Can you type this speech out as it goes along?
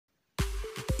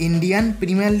Indian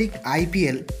Premier League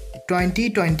IPL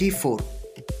 2024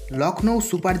 Lucknow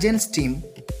Super Giants team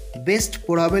Best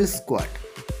Probable Squad.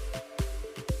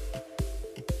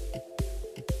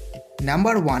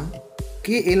 Number 1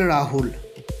 KL Rahul.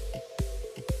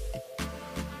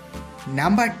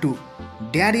 Number 2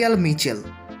 Daryl Mitchell.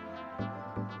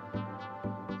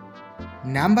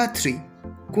 Number 3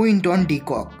 Quinton De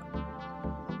Kock.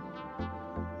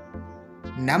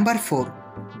 Number 4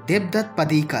 Devdutt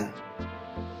Padikkal.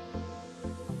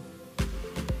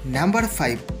 Number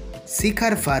 5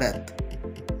 Shikhar Bharat.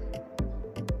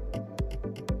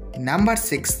 Number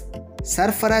 6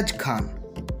 Sarfaraz Khan.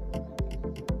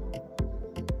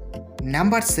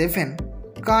 Number 7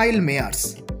 Kyle Mayers.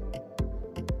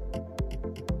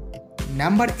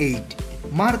 Number 8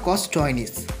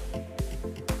 Stoinis.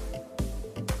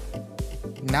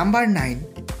 Number 9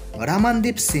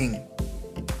 Yudhvir Singh.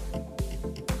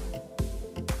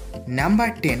 Number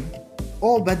 10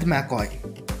 Ayush Badoni.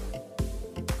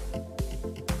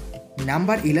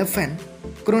 Number 11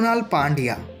 Krunal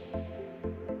Pandya.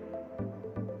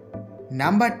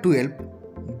 Number 12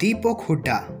 Deepak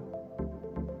Hooda.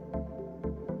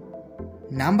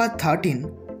 Number 13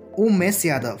 Umesh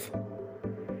Yadav.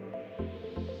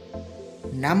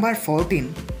 Number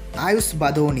 14 Ayush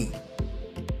Badoni.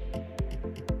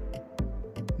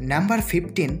 Number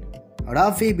 15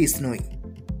 Ravi Bishnoi.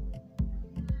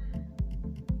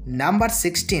 Number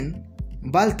 16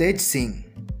 Yudhvir Singh.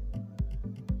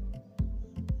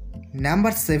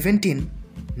 Number 17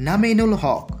 Naveen Ul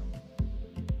Haq.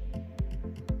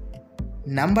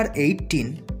 Number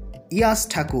 18 Yash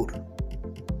Thakur.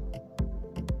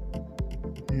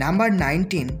 Number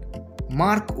 19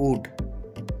 Mayank Yadav.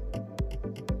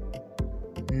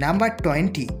 Number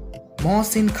 20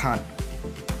 Mohsin Khan.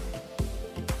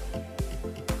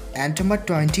 And number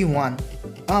 21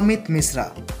 Amit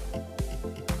Mishra.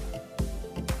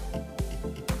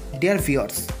 Dear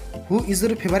viewers, who is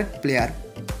your favorite player?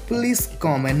 Please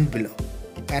comment below.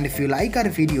 And if you like our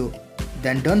video,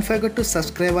 then don't forget to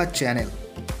subscribe our channel.